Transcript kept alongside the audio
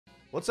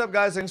What's up,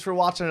 guys? Thanks for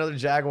watching another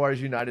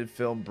Jaguars United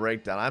film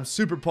breakdown. I'm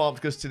super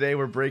pumped because today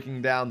we're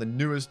breaking down the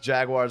newest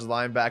Jaguars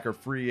linebacker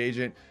free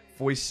agent,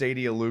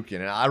 Foyesade Oluokon.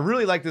 And I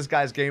really like this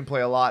guy's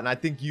gameplay a lot, and I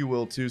think you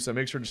will too, so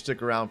make sure to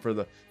stick around for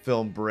the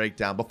film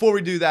breakdown. Before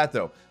we do that,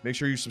 though, make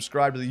sure you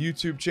subscribe to the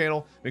YouTube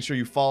channel. Make sure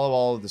you follow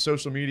all of the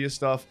social media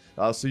stuff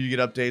so you get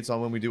updates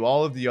on when we do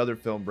all of the other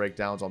film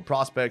breakdowns on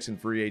prospects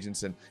and free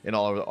agents and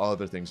all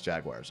other things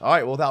Jaguars. All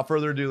right, well, without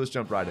further ado, let's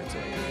jump right into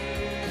it.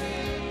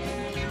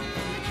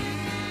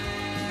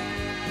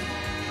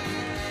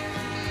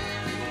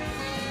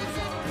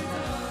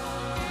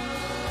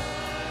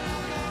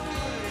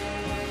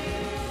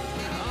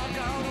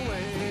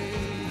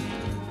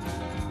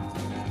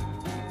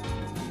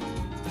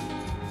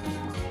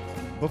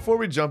 Before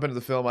we jump into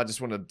the film, I just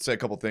want to say a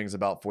couple things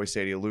about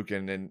Foyesade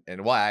Oluokon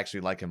and why I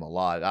actually like him a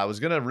lot. I was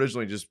going to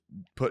originally just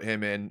put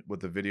him in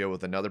with a video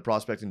with another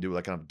prospect and do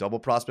like kind of a double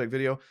prospect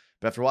video.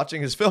 But after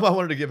watching his film, I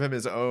wanted to give him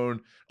his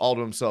own all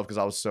to himself because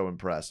I was so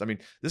impressed. I mean,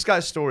 this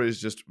guy's story is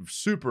just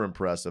super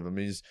impressive. I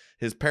mean,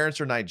 his parents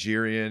are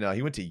Nigerian.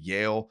 He went to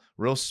Yale,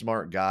 real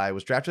smart guy,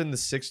 was drafted in the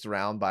 6th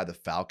round by the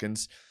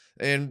Falcons.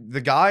 And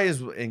the guy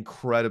is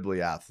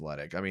incredibly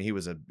athletic. I mean, he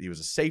was a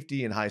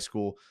safety in high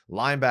school,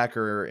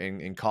 linebacker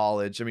in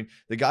college. I mean,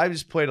 the guy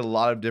just played a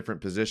lot of different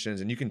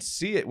positions, and you can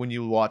see it when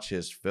you watch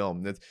his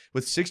film.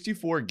 With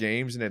 64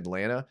 games in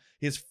Atlanta,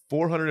 he has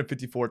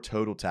 454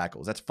 total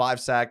tackles. That's 5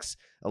 sacks,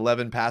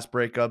 11 pass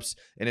breakups,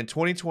 and in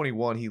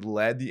 2021, he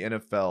led the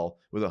NFL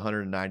with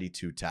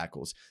 192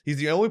 tackles. He's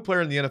the only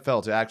player in the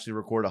NFL to actually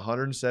record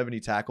 170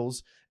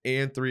 tackles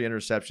and 3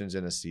 interceptions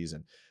in a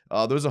season.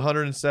 Those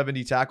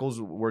 170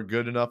 tackles were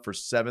good enough for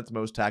 7th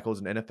most tackles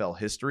in NFL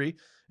history.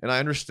 And I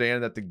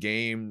understand that the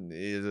game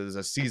is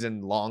a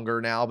season longer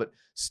now, but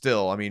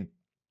still, I mean,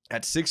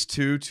 at 6'2",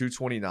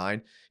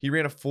 229, he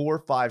ran a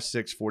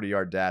 4.56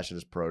 40-yard dash at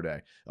his pro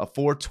day, a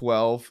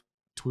 4.12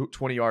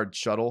 20-yard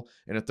shuttle,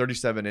 and a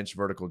 37-inch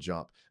vertical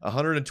jump, a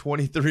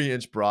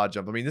 123-inch broad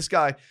jump. I mean, this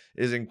guy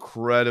is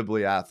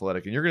incredibly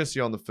athletic, and you're going to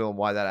see on the film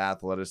why that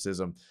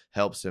athleticism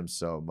helps him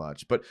so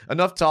much. But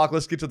enough talk.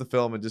 Let's get to the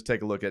film and just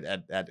take a look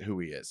at who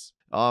he is.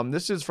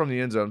 This is from the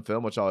end zone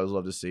film, which I always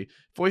love to see.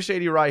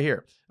 Foyesade right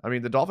here. I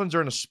mean, the Dolphins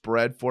are in a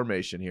spread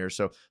formation here,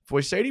 so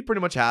Foyesade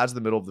pretty much has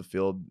the middle of the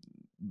field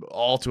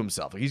all to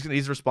himself.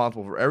 He's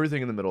responsible for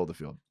everything in the middle of the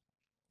field.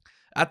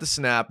 At the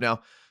snap,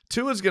 now,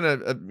 Tua's going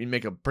to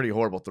make a pretty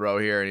horrible throw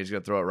here, and he's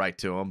going to throw it right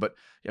to him. But,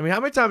 I mean, how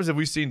many times have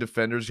we seen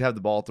defenders have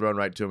the ball thrown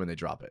right to him and they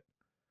drop it?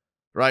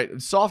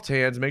 Right? Soft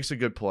hands, makes a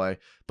good play.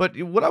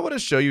 But what I want to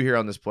show you here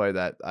on this play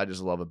that I just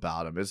love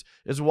about him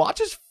is watch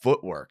his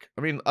footwork.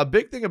 I mean, a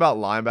big thing about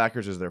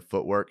linebackers is their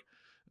footwork.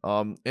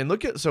 And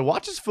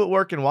watch his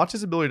footwork and watch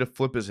his ability to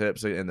flip his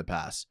hips in the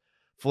pass.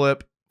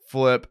 Flip,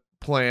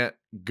 plant,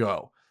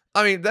 go.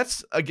 I mean,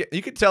 that's, again,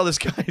 you can tell this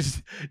guy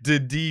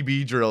did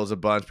DB drills a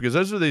bunch because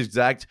those are the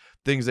exact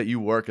things that you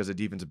work as a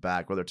defensive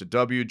back, whether it's a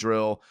W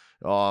drill,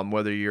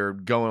 whether you're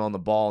going on the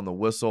ball and the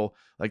whistle.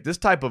 Like this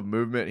type of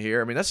movement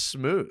here, I mean, that's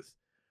smooth.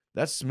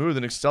 That's smooth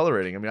and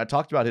accelerating. I mean, I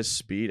talked about his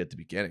speed at the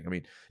beginning. I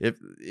mean,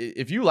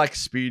 if you like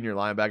speed in your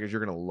linebackers,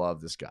 you're going to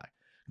love this guy.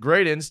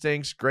 Great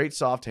instincts, great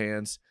soft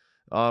hands.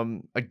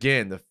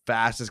 Again, the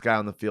fastest guy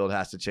on the field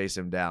has to chase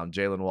him down,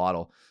 Jalen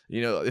Waddle.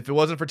 You know, if it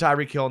wasn't for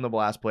Tyreek Hill on the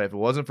last play, if it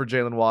wasn't for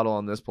Jalen Waddle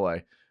on this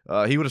play,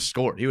 he would have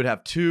scored. He would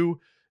have 2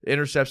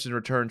 interception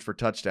returns for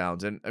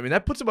touchdowns. And, I mean,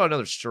 that puts him on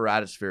another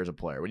stratosphere as a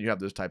player when you have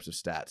those types of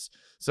stats.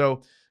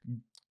 So,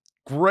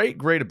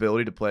 great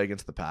ability to play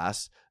against the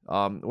pass.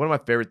 One of my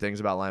favorite things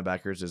about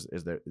linebackers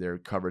is their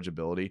coverage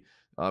ability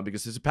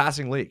because it's a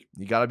passing league.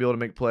 You got to be able to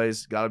make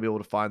plays, got to be able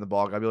to find the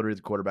ball, got to be able to read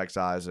the quarterback's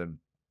eyes, and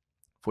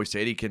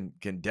Foyesade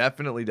can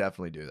definitely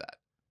do that.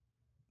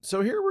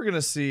 So here we're going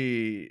to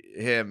see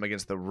him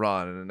against the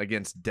run and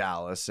against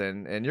Dallas,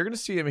 and you're going to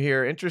see him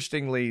here,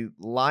 interestingly,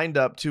 lined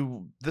up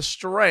to the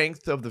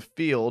strength of the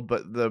field,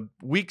 but the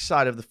weak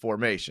side of the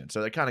formation.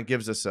 So that kind of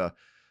gives us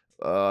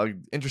a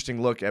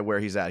interesting look at where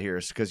he's at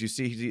here, because you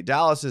see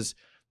Dallas is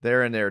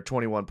there in their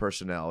 21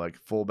 personnel, like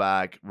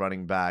fullback,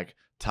 running back,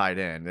 tight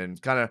end, and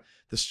kind of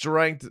the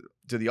strength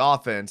to the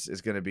offense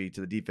is going to be to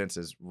the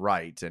defense's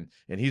right, and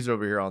he's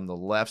over here on the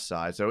left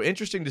side. So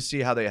interesting to see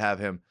how they have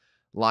him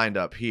lined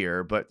up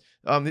here. But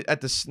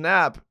at the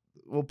snap,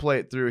 we'll play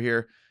it through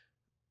here.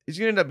 He's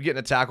going to end up getting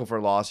a tackle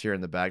for loss here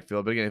in the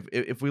backfield. But again,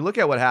 if we look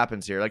at what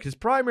happens here, like his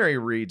primary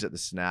reads at the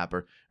snap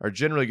are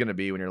generally going to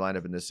be, when you're lined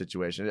up in this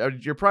situation,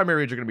 your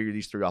primary reads are going to be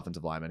these 3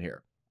 offensive linemen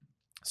here.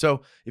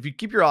 So if you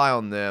keep your eye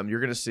on them,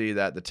 you're going to see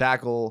that the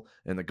tackle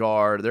and the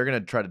guard, they're going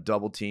to try to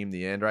double team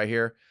the end right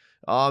here.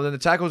 Then the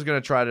tackle is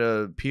going to try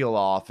to peel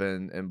off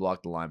and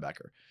block the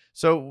linebacker.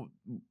 So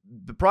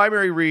the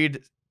primary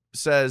read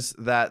says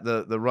that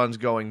the run's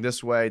going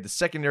this way. The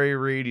secondary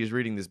read, he's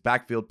reading these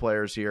backfield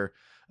players here.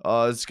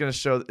 It's going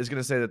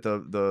to say that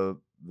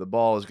the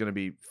ball is going to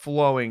be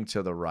flowing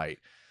to the right.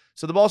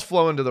 So the ball's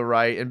flowing to the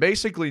right, and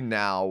basically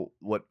now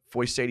what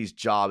Foyesade's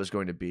job is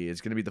going to be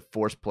the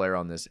force player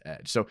on this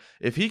edge. So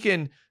if he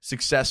can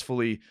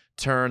successfully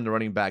turn the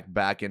running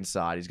back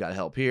inside, he's got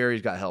help here,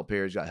 he's got help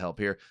here, he's got help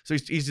here. So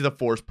he's the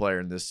force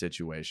player in this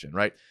situation,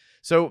 right?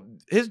 So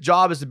his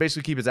job is to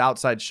basically keep his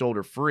outside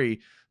shoulder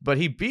free, but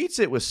he beats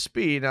it with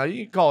speed. Now,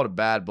 you can call it a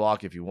bad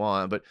block if you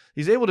want, but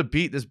he's able to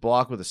beat this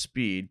block with a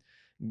speed,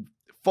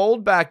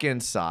 fold back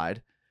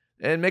inside,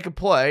 and make a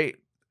play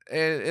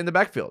in the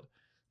backfield.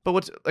 But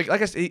what's like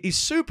I said, he's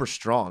super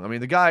strong. I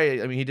mean, the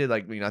guy, he did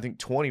I think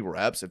 20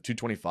 reps of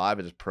 225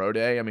 at his pro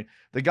day. I mean,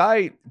 the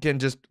guy can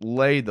just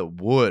lay the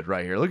wood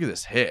right here. Look at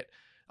this hit.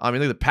 I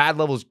mean, look, the pad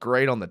level is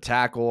great on the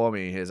tackle. I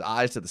mean, his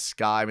eyes to the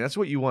sky. I mean, that's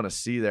what you want to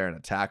see there in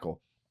a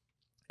tackle.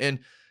 And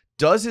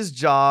does his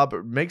job,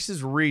 makes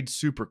his read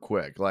super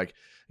quick.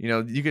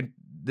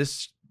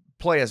 This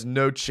play has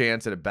no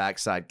chance at a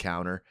backside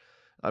counter.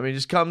 I mean,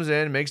 just comes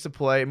in, makes the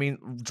play. I mean,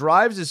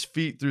 drives his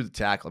feet through the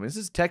tackle. I mean, this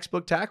is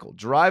textbook tackle.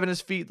 Driving his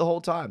feet the whole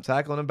time,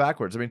 tackling him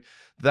backwards. I mean,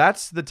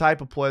 that's the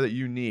type of play that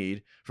you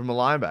need from a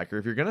linebacker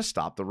if you're going to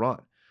stop the run.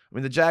 I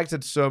mean, the Jags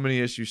had so many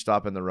issues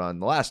stopping the run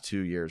the last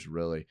 2 years,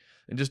 really.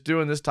 And just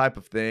doing this type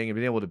of thing and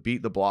being able to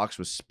beat the blocks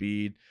with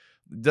speed,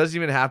 doesn't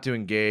even have to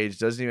engage,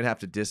 doesn't even have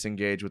to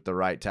disengage with the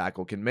right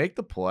tackle, can make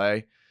the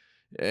play.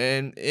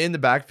 And in the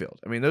backfield,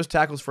 I mean, those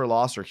tackles for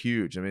loss are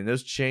huge. I mean,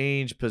 those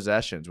change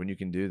possessions when you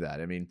can do that.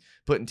 I mean,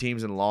 putting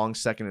teams in long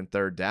second and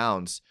third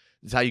downs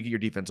is how you get your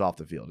defense off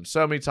the field. And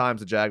so many times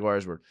the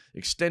Jaguars were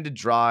extended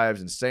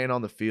drives and staying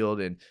on the field,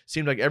 and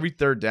seemed like every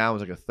third down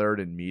was like a third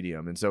and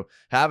medium. And so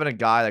having a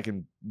guy that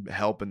can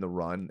help in the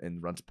run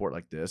and run support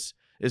like this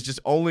is just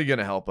only going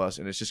to help us,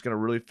 and it's just going to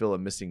really fill a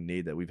missing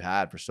need that we've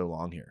had for so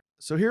long here.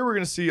 So here we're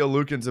going to see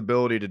Oluokon's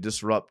ability to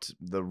disrupt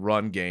the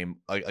run game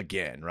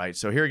again, right?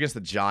 So here against the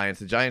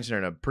Giants are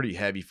in a pretty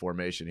heavy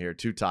formation here,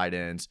 2 tight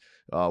ends,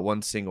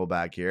 1 single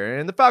back here,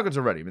 and the Falcons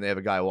are ready. I mean, they have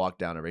a guy walk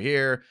down over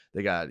here.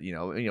 They got,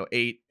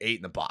 eight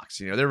in the box.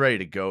 They're ready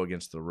to go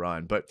against the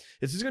run, but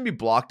this is going to be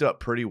blocked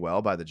up pretty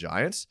well by the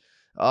Giants.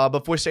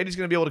 But Foyesade's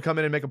going to be able to come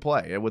in and make a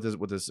play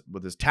with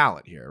his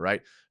talent here,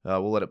 right?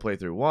 We'll let it play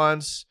through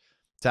once,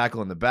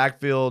 tackle in the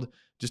backfield.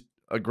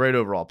 A great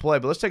overall play,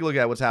 but let's take a look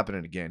at what's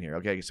happening again here.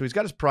 Okay, so he's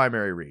got his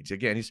primary reads.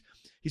 Again,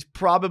 he's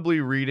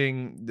probably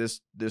reading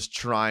this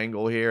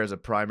triangle here as a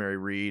primary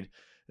read.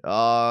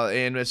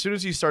 And as soon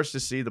as he starts to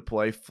see the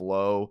play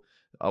flow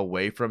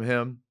away from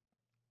him,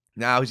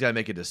 now he's got to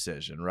make a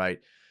decision,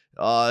 right?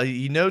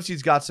 He knows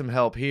he's got some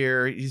help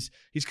here. He's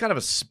kind of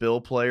a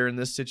spill player in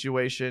this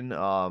situation.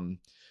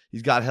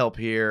 He's got help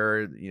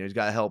here. He's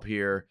got help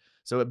here.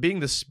 So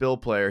being the spill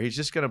player, he's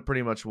just going to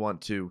pretty much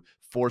want to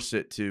force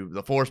it to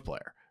the force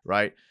player.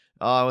 Right.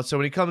 So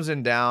when he comes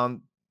in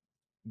down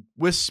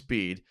with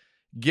speed,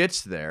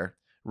 gets there,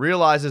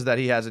 realizes that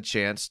he has a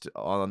chance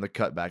on the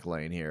cutback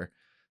lane here,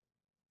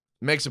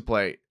 makes a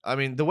play. I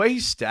mean, the way he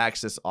stacks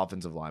this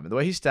offensive lineman, the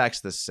way he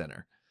stacks this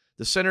center,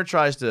 the center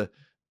tries to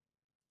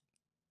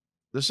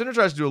do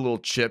a little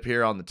chip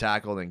here on the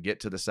tackle, then get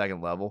to the second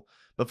level.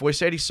 But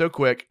Foyesade's so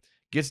quick,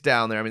 gets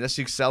down there. I mean, that's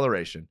the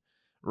acceleration.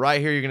 Right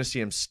here, you're going to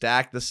see him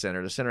stack the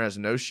center. The center has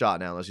no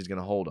shot now unless he's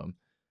going to hold him.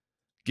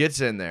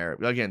 Gets in there,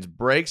 again,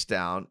 breaks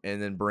down,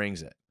 and then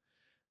brings it.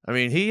 I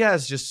mean, he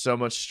has just so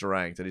much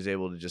strength that he's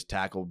able to just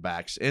tackle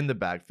backs in the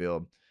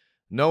backfield.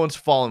 No one's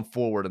falling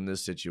forward in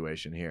this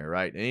situation here,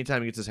 right?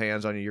 Anytime he gets his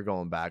hands on you, you're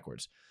going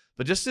backwards.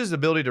 But just his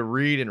ability to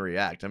read and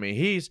react. I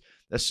mean,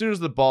 as soon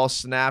as the ball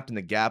snapped and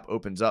the gap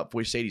opens up,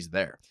 Foyesade's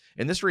there.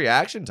 And this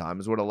reaction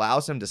time is what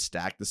allows him to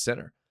stack the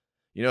center.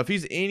 If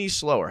he's any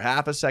slower,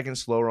 half a second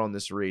slower on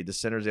this read, the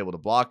center's able to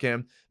block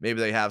him. Maybe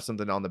they have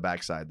something on the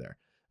backside there.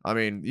 I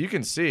mean, you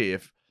can see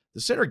if the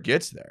center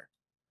gets there.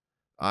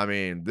 I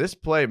mean, this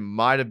play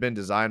might have been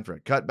designed for a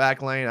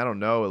cutback lane. I don't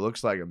know. It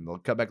looks like the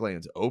cutback lane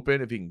is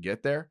open if he can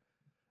get there.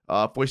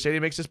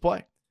 Foyesade makes his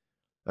play.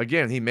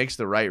 Again, he makes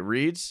the right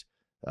reads.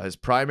 His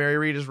primary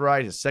read is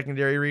right. His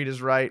secondary read is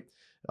right.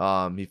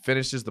 He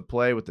finishes the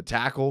play with the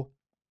tackle,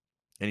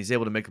 and he's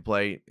able to make a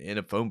play in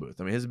a phone booth.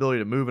 I mean, his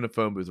ability to move in a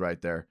phone booth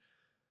right there.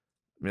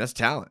 I mean, that's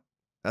talent.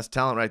 That's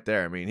talent right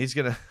there. I mean, he's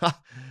going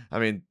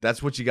to –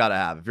 that's what you got to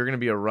have. If you're going to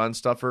be a run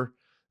stuffer,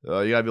 you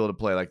got to be able to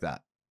play like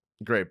that.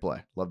 Great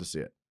play. Love to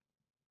see it.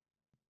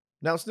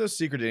 Now, it's no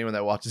secret to anyone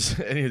that watches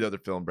any of the other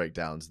film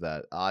breakdowns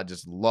that I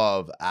just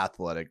love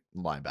athletic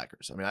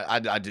linebackers. I mean,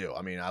 I do.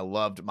 I mean, I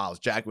loved Miles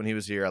Jack when he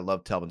was here. I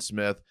loved Telvin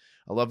Smith.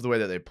 I love the way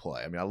that they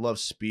play. I mean, I love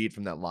speed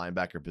from that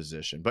linebacker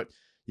position. But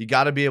you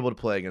got to be able to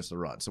play against the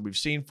run. So we've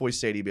seen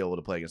Foyesade be able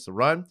to play against the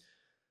run.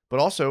 But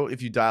also,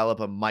 if you dial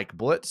up a Mike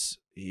Blitz,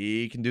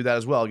 he can do that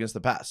as well against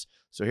the pass.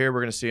 So here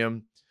we're going to see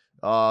him.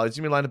 He's going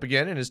to be lined up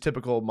again in his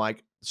typical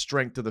Mike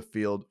strength to the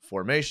field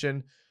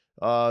formation.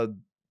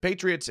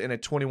 Patriots in a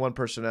 21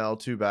 personnel,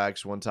 2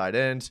 backs, 1 tight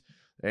end.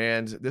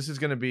 And this is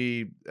going to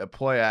be a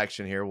play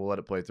action here. We'll let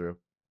it play through.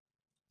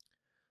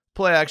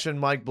 Play action,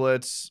 Mike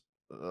Blitz.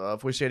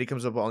 Foyesade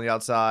comes up on the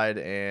outside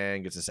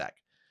and gets a sack.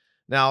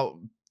 Now,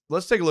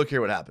 let's take a look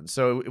here what happens.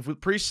 So if we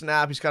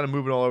pre-snap, he's kind of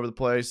moving all over the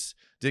place.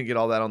 Didn't get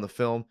all that on the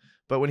film.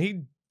 But when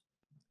he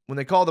when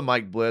they call the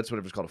Mike blitz,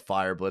 whatever it's called, a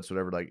fire blitz,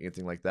 whatever, like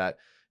anything like that,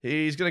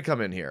 he's going to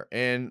come in here.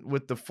 And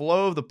with the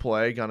flow of the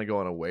play kind of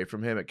going away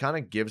from him, it kind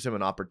of gives him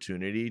an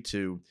opportunity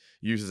to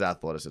use his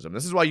athleticism.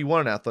 This is why you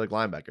want an athletic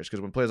linebacker,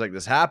 because when plays like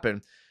this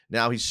happen,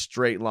 now he's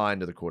straight line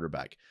to the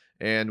quarterback.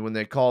 And when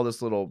they call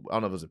this little, I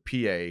don't know if it was a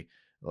PA,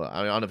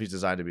 I don't know if he's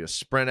designed to be a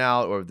sprint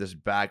out or if this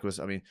back was,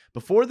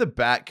 before the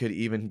back could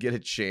even get a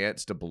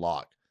chance to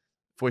block,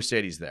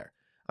 Foyesade's there.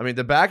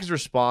 The back is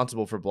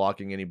responsible for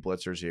blocking any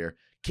blitzers here.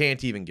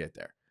 Can't even get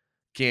there.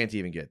 Can't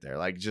even get there.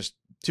 Like, just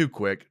too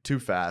quick, too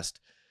fast.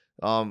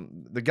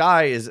 The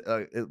guy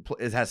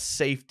has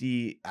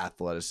safety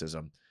athleticism,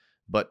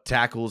 but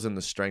tackles in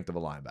the strength of a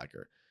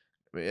linebacker.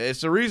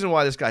 It's the reason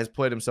why this guy has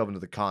played himself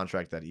into the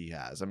contract that he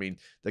has.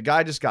 The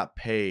guy just got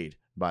paid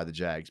by the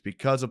Jags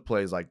because of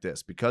plays like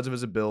this, because of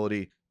his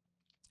ability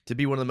to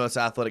be one of the most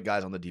athletic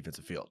guys on the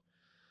defensive field.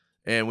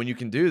 And when you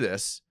can do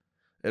this,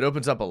 it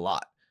opens up a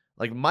lot.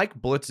 Like, Mike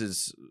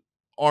blitzes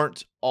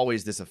aren't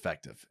always this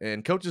effective,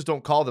 and coaches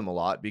don't call them a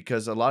lot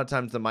because a lot of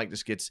times the Mike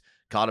just gets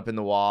caught up in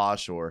the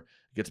wash or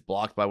gets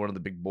blocked by one of the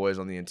big boys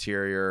on the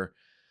interior,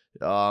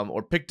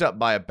 or picked up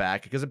by a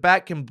back, because a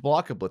back can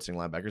block a blitzing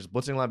linebacker.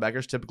 Blitzing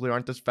linebackers typically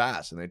aren't this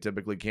fast, and they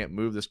typically can't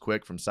move this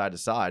quick from side to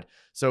side.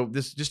 So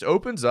this just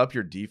opens up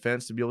your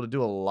defense to be able to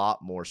do a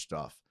lot more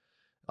stuff.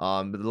 It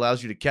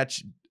allows you to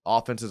catch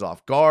offenses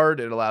off guard.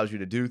 It allows you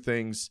to do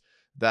things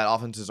that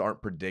offenses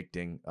aren't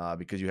predicting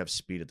because you have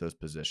speed at those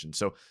positions.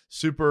 So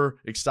super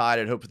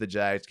excited. Hope the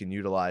Jags can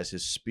utilize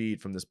his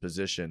speed from this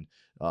position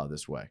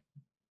this way.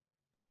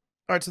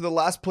 All right, so the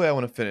last play I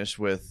want to finish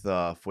with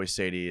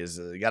Foyesade is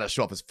you got to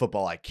show off his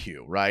football IQ,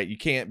 right? You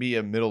can't be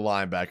a middle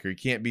linebacker. You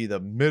can't be the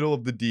middle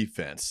of the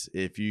defense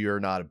if you're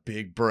not a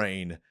big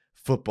brain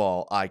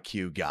football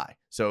IQ guy.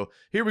 So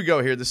here we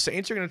go here. The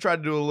Saints are going to try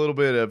to do a little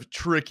bit of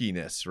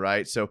trickiness,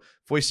 right? So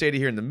Foyesade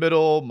here in the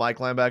middle, Mike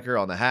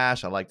linebacker on the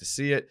hash. I like to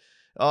see it.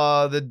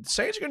 The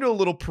Saints are going to do a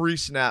little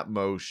pre-snap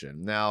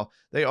motion. Now,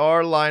 they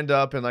are lined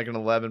up in like an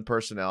 11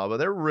 personnel, but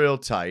they're real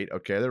tight.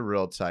 Okay, they're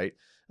real tight.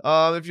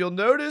 If you'll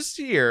notice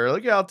here,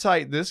 look at how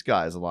tight this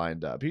guy's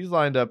lined up. He's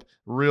lined up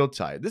real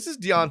tight. This is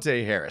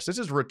Deontay Harris. This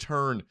is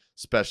return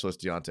specialist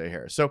Deontay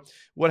Harris. So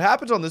what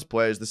happens on this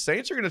play is the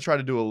Saints are going to try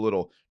to do a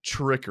little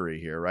trickery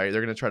here, right?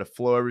 They're going to try to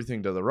flow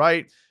everything to the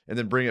right and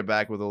then bring it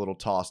back with a little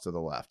toss to the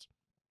left.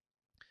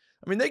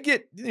 They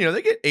get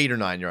 8 or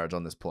 9 yards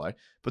on this play,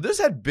 but this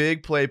had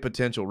big play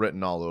potential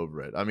written all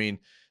over it.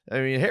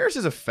 Harris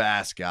is a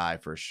fast guy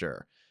for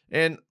sure.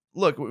 And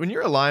look, when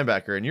you're a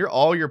linebacker and you're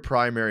all your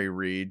primary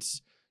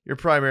reads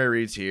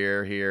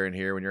here, here, and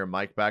here, when you're a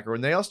Mike backer,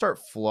 when they all start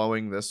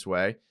flowing this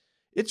way,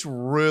 it's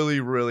really,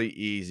 really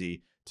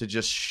easy to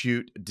just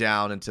shoot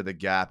down into the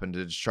gap and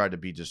to just try to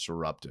be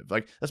disruptive.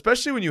 Like,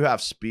 especially when you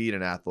have speed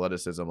and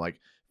athleticism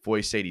like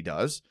Foyesade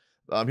does.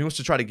 He wants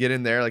to try to get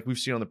in there like we've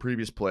seen on the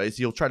previous plays.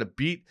 He'll try to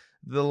beat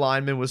the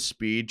lineman with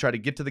speed, try to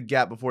get to the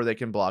gap before they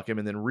can block him,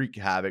 and then wreak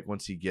havoc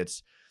once he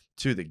gets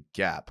to the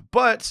gap.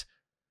 But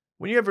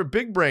when you have a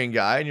big brain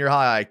guy and you're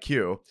high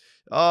IQ,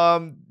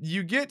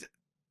 you get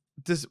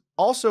to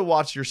also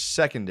watch your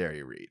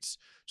secondary reads.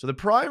 So the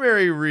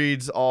primary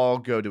reads all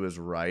go to his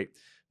right,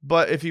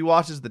 but if he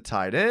watches the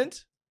tight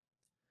end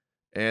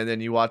and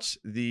then you watch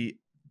the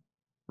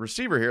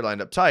receiver here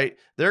lined up tight,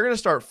 they're going to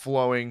start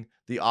flowing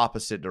the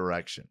opposite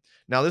direction.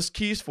 Now, this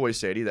keys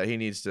Foyesade that he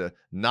needs to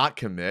not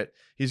commit.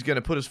 He's going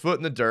to put his foot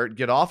in the dirt,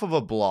 get off of a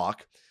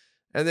block,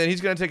 and then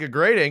he's going to take a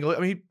great angle.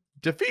 He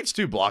defeats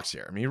 2 blocks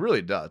here. He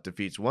really does.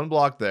 Defeats 1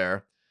 block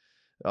there,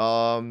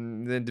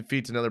 then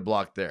defeats another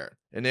block there,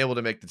 and able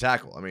to make the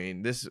tackle.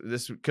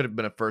 This could have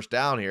been a first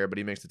down here, but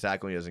he makes the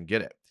tackle and he doesn't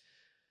get it.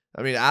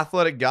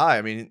 Athletic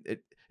guy.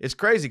 It's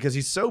crazy because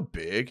he's so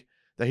big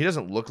that he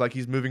doesn't look like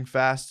he's moving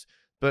fast.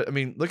 But,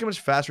 look how much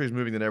faster he's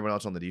moving than everyone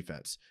else on the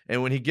defense.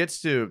 And when he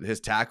gets to his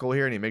tackle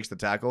here and he makes the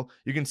tackle,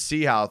 you can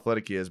see how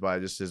athletic he is by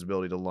just his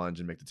ability to lunge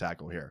and make the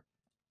tackle here.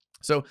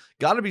 So,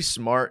 got to be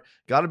smart,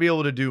 got to be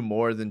able to do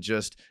more than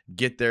just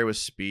get there with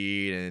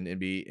speed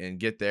and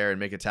get there and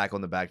make a tackle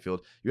in the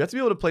backfield. You have to be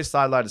able to play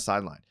sideline to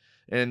sideline.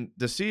 And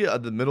to see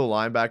the middle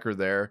linebacker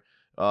there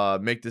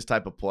make this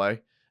type of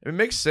play, it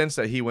makes sense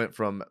that he went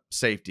from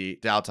safety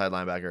to outside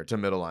linebacker to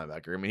middle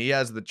linebacker. He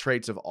has the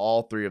traits of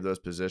all 3 of those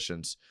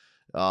positions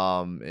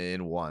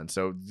in one.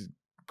 So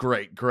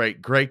great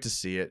to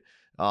see it.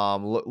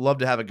 Love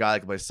to have a guy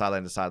that can play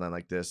sideline to sideline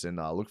like this, and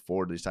look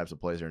forward to these types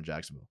of plays here in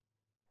Jacksonville.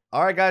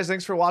 All right, guys,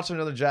 thanks for watching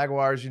another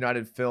Jaguars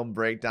United film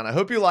breakdown. I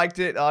hope you liked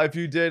it. If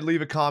you did,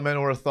 leave a comment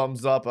or a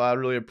thumbs up. I'd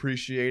really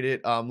appreciate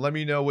it. Let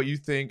me know what you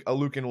think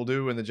Oluokon will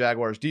do in the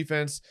Jaguars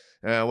defense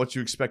and what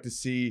you expect to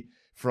see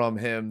from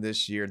him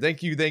this year.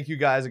 Thank you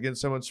guys again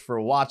so much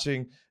for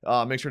watching.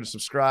 Make sure to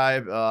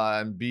subscribe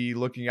and be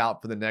looking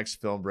out for the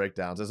next film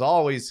breakdowns. As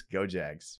always, go Jags.